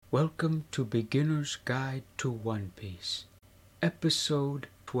Welcome to Beginner's Guide to One Piece, Episode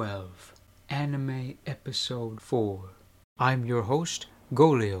 12, Anime Episode 4. I'm your host,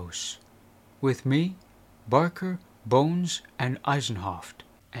 Golios. With me, Barker, Bones, and Eisenhoft.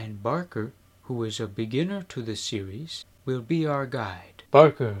 And Barker, who is a beginner to the series, will be our guide.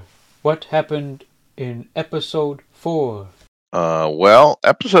 Barker, what happened in Episode 4?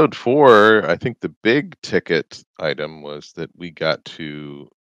 Episode 4, I think the big ticket item was that we got to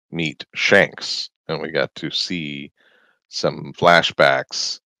meet Shanks and we got to see some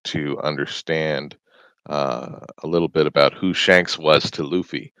flashbacks to understand a little bit about who Shanks was to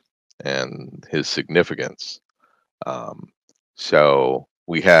Luffy and his significance. So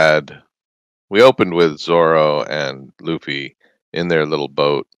we opened with Zoro and Luffy in their little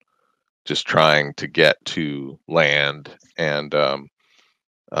boat, just trying to get to land, and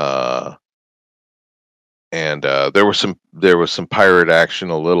there was some pirate action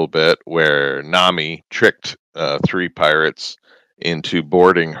a little bit where Nami tricked 3 pirates into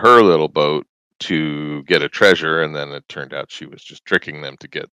boarding her little boat to get a treasure, and then it turned out she was just tricking them to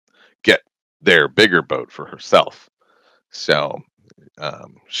get their bigger boat for herself. So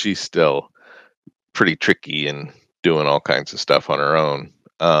she's still pretty tricky and doing all kinds of stuff on her own.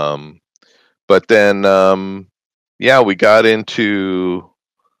 But then, we got into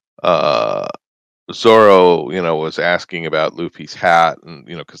Zoro, was asking about Luffy's hat, and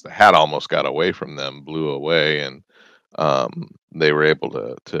because the hat almost got away from them, blew away, and they were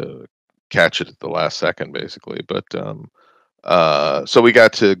able to catch it at the last second, basically. But so we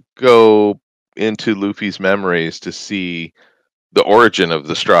got to go into Luffy's memories to see the origin of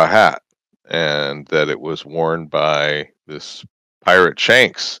the straw hat, and that it was worn by this pirate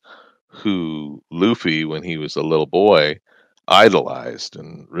Shanks, who Luffy, when he was a little boy, idolized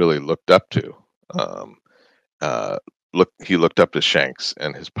and really looked up to. He looked up to Shanks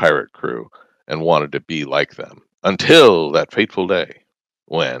and his pirate crew and wanted to be like them, until that fateful day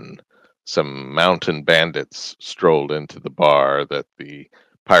when some mountain bandits strolled into the bar that the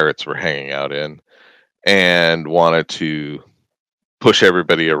pirates were hanging out in and wanted to push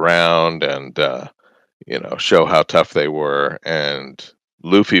everybody around and show how tough they were. And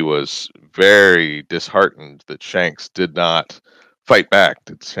Luffy was very disheartened that Shanks did not fight back,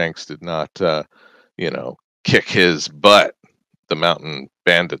 that Shanks did not kick his butt, the mountain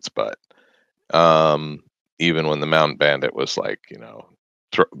bandit's butt, even when the mountain bandit was like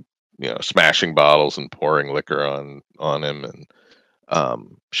smashing bottles and pouring liquor on him,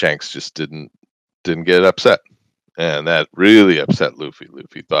 and Shanks just didn't get upset. And that really upset Luffy.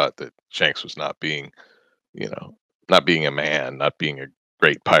 Luffy thought that Shanks was not being a man, not being a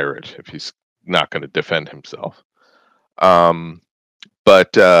great pirate if he's not going to defend himself.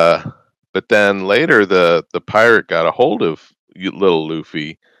 But then later, the pirate got a hold of little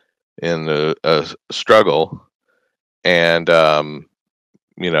Luffy in a struggle, and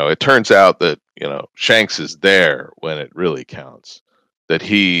it turns out that Shanks is there when it really counts. That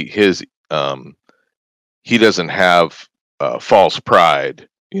he doesn't have false pride.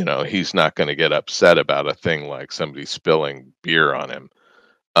 He's not going to get upset about a thing like somebody spilling beer on him.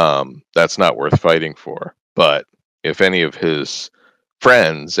 That's not worth fighting for. But if any of his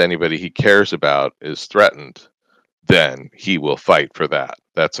friends, anybody he cares about, is threatened, then he will fight for that.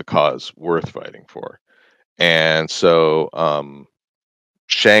 That's a cause worth fighting for. And so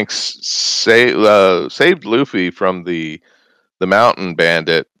Shanks saved Luffy from the mountain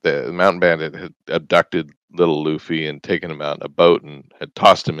bandit. The mountain bandit had abducted little Luffy and taken him out in a boat and had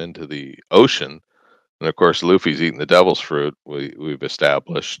tossed him into the ocean. And of course, Luffy's eaten the devil's fruit. We've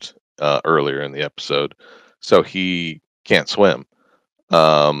established earlier in the episode, so he can't swim.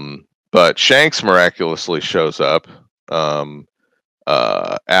 But Shanks miraculously shows up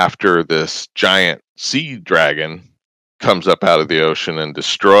after this giant sea dragon comes up out of the ocean and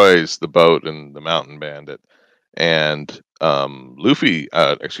destroys the boat and the mountain bandit. And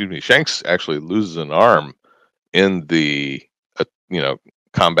Shanks actually loses an arm in the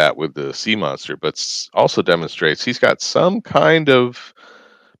combat with the sea monster, but also demonstrates he's got some kind of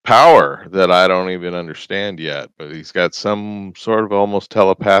power that I don't even understand yet. But he's got some sort of almost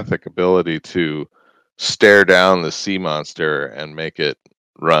telepathic ability to stare down the sea monster and make it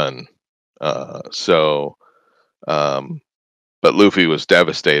run. But Luffy was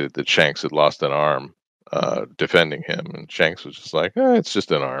devastated that Shanks had lost an arm defending him, and Shanks was just like, it's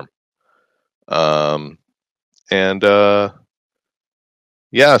just an arm.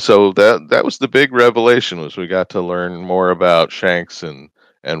 So that was the big revelation, was we got to learn more about Shanks and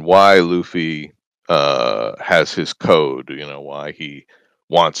why Luffy has his code, why he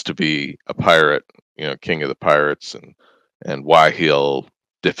wants to be a pirate, king of the pirates, and why he'll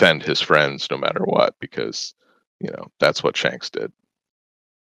defend his friends no matter what, because that's what Shanks did.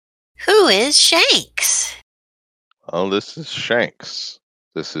 Who is Shanks? Oh, this is Shanks.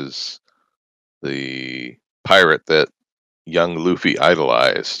 This is the pirate that young Luffy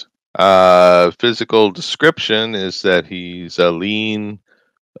idolized. Physical description is that he's a lean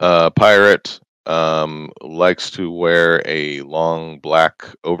pirate, likes to wear a long black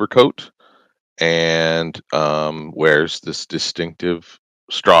overcoat, and wears this distinctive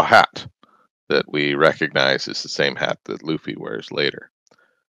straw hat that we recognize as the same hat that Luffy wears later.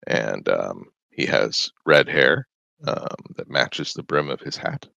 And he has red hair that matches the brim of his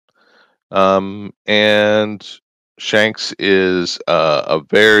hat. And Shanks is a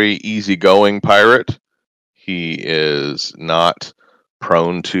very easygoing pirate. He is not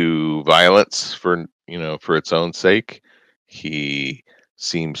prone to violence for its own sake. He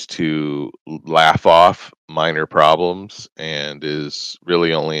seems to laugh off minor problems and is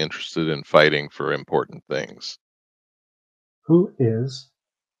really only interested in fighting for important things. Who is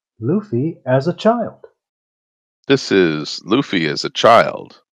Luffy as a child? This is Luffy as a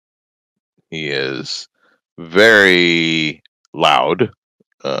child. He is very loud.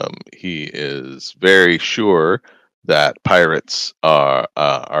 He is very sure that pirates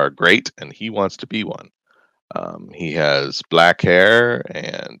are great, and he wants to be one. He has black hair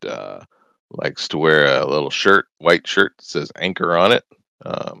and likes to wear a little white shirt that says "Anchor" on it.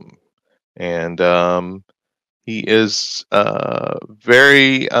 And he is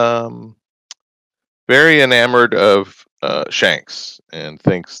very enamored of Shanks, and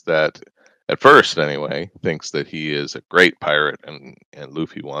thinks that, at first anyway, thinks that he is a great pirate, and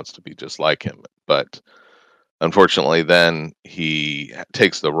Luffy wants to be just like him. But unfortunately, then he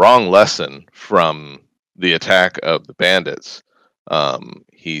takes the wrong lesson from the attack of the bandits.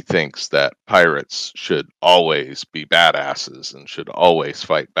 He thinks that pirates should always be badasses and should always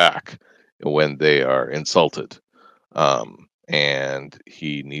fight back when they are insulted. And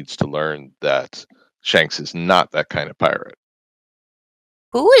he needs to learn that Shanks is not that kind of pirate.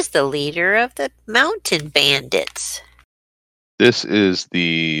 Who is the leader of the mountain bandits? This is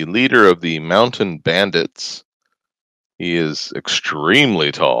the leader of the mountain bandits. He is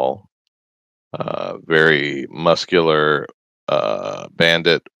extremely tall, very muscular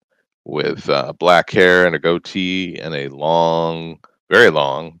bandit with black hair and a goatee and a very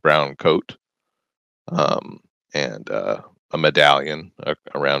long brown coat, and a medallion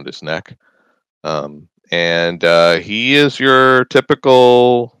around his neck. And he is your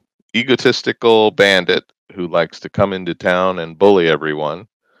typical egotistical bandit who likes to come into town and bully everyone,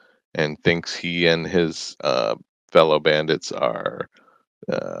 and thinks he and his fellow bandits are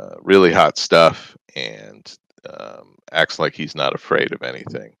really hot stuff, and acts like he's not afraid of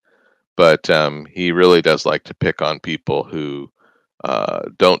anything. But he really does like to pick on people who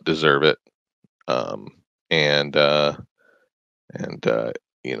don't deserve it. And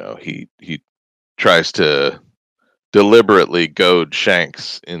he tries to deliberately goad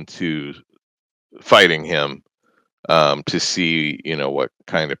Shanks into fighting him, to see what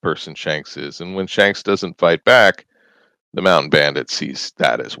kind of person Shanks is. And when Shanks doesn't fight back, the mountain bandit sees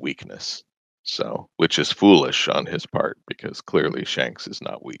that as weakness. So, which is foolish on his part, because clearly Shanks is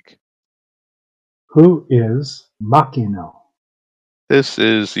not weak. Who is Makino? This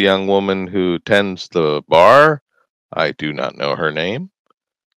is the young woman who tends the bar. I do not know her name.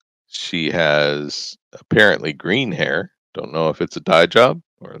 She has apparently green hair. Don't know if it's a dye job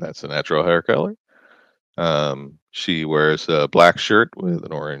or that's a natural hair color. She wears a black shirt with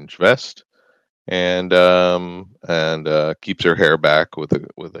an orange vest, and keeps her hair back with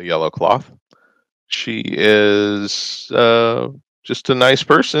a yellow cloth. She is just a nice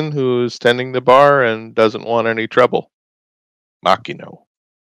person who is tending the bar and doesn't want any trouble. Makino.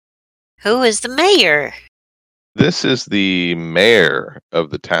 Who is the mayor? This is the mayor of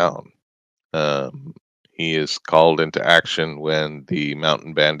the town. He is called into action when the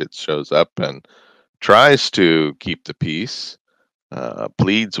mountain bandit shows up and tries to keep the peace,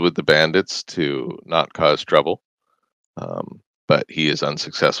 pleads with the bandits to not cause trouble, but he is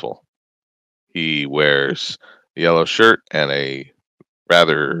unsuccessful. He wears a yellow shirt and a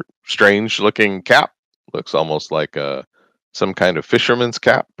rather strange looking cap. Looks almost like some kind of fisherman's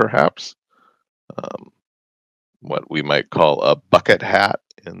cap, perhaps. What we might call a bucket hat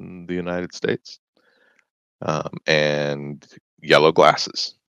in the United States. And yellow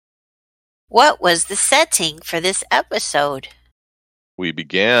glasses. What was the setting for this episode? We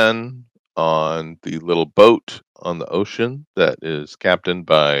began on the little boat on the ocean that is captained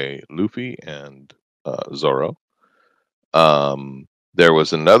by Luffy and Zoro. There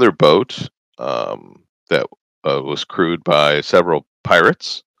was another boat that was crewed by several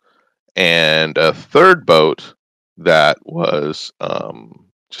pirates, and a third boat that was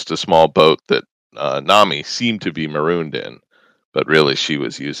just a small boat that Nami seemed to be marooned in, but really she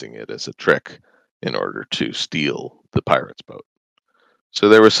was using it as a trick in order to steal the pirate's boat. So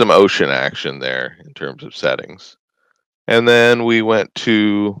there was some ocean action there in terms of settings. And then we went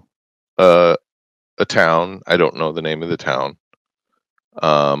to a town. I don't know the name of the town,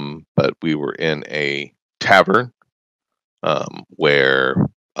 but we were in a tavern where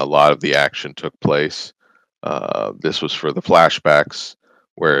a lot of the action took place. This was for the flashbacks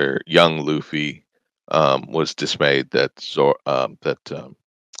where young Luffy was dismayed that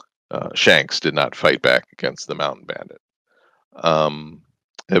Shanks did not fight back against the mountain bandit.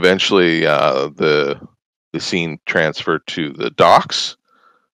 Eventually, the scene transferred to the docks,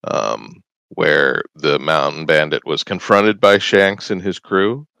 where the mountain bandit was confronted by Shanks and his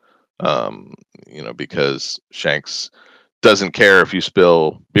crew. Because Shanks doesn't care if you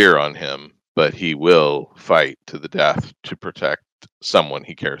spill beer on him, but he will fight to the death to protect someone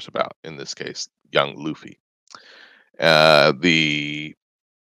he cares about. In this case, young Luffy. The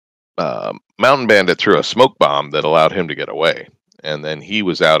mountain bandit threw a smoke bomb that allowed him to get away, and then he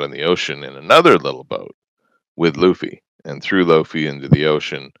was out in the ocean in another little boat with Luffy and threw Luffy into the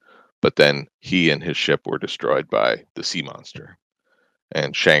ocean, but then he and his ship were destroyed by the sea monster,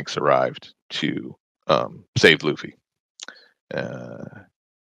 and Shanks arrived to save Luffy.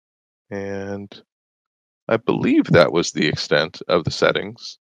 And I believe that was the extent of the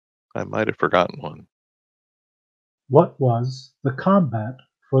settings. I might have forgotten one. What was the combat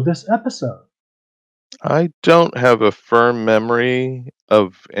for this episode? I don't have a firm memory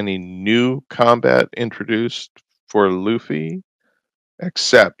of any new combat introduced for Luffy,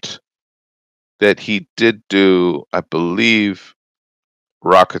 except that he did do, I believe,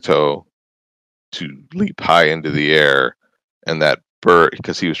 Rakuto to leap high into the air, and that bird,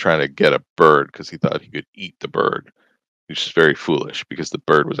 because he was trying to get a bird because he thought he could eat the bird, which is very foolish because the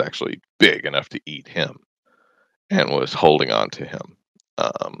bird was actually big enough to eat him and was holding on to him.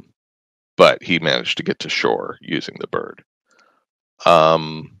 But he managed to get to shore using the bird.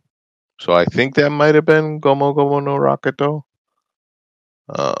 So I think that might have been Gomo Gomo no Rakuto.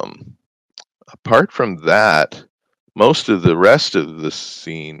 Apart from that, most of the rest of the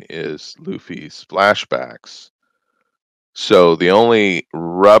scene is Luffy's flashbacks. So the only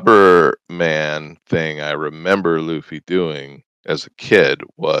rubber man thing I remember Luffy doing as a kid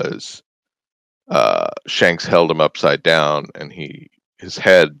was Shanks held him upside down and his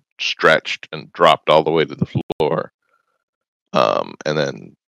head stretched and dropped all the way to the floor, and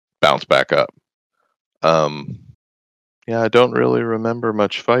then bounced back up. Yeah, I don't really remember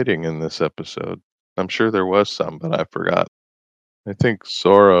much fighting in this episode. I'm sure there was some, but I forgot. I think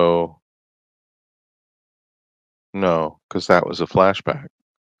Zoro... No, because that was a flashback.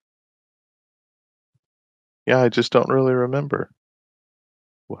 Yeah, I just don't really remember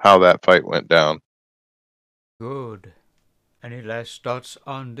how that fight went down. Good. Any last thoughts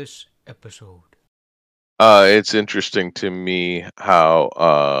on this episode? It's interesting to me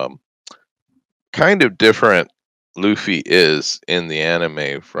how kind of different Luffy is in the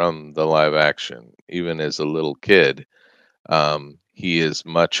anime from the live action. Even as a little kid, he is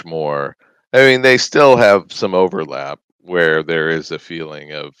much more... I mean, they still have some overlap where there is a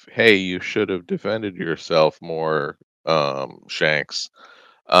feeling of, hey, you should have defended yourself more, Shanks.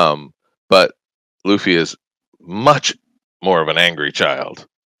 But Luffy is much more of an angry child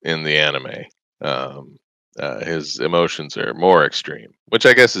in the anime. His emotions are more extreme, which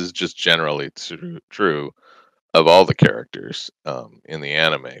I guess is just generally true of all the characters in the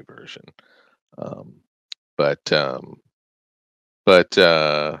anime version.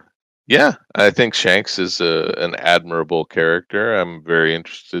 Yeah, I think Shanks is an admirable character. I'm very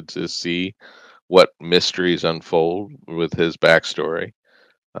interested to see what mysteries unfold with his backstory.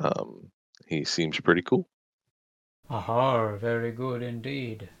 He seems pretty cool. Aha, very good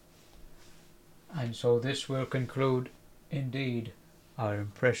indeed. And so this will conclude, indeed, our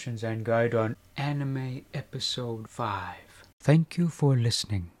impressions and guide on Anime Episode 5. Thank you for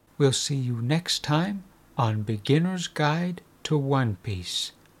listening. We'll see you next time on Beginner's Guide to One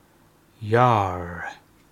Piece. Yar.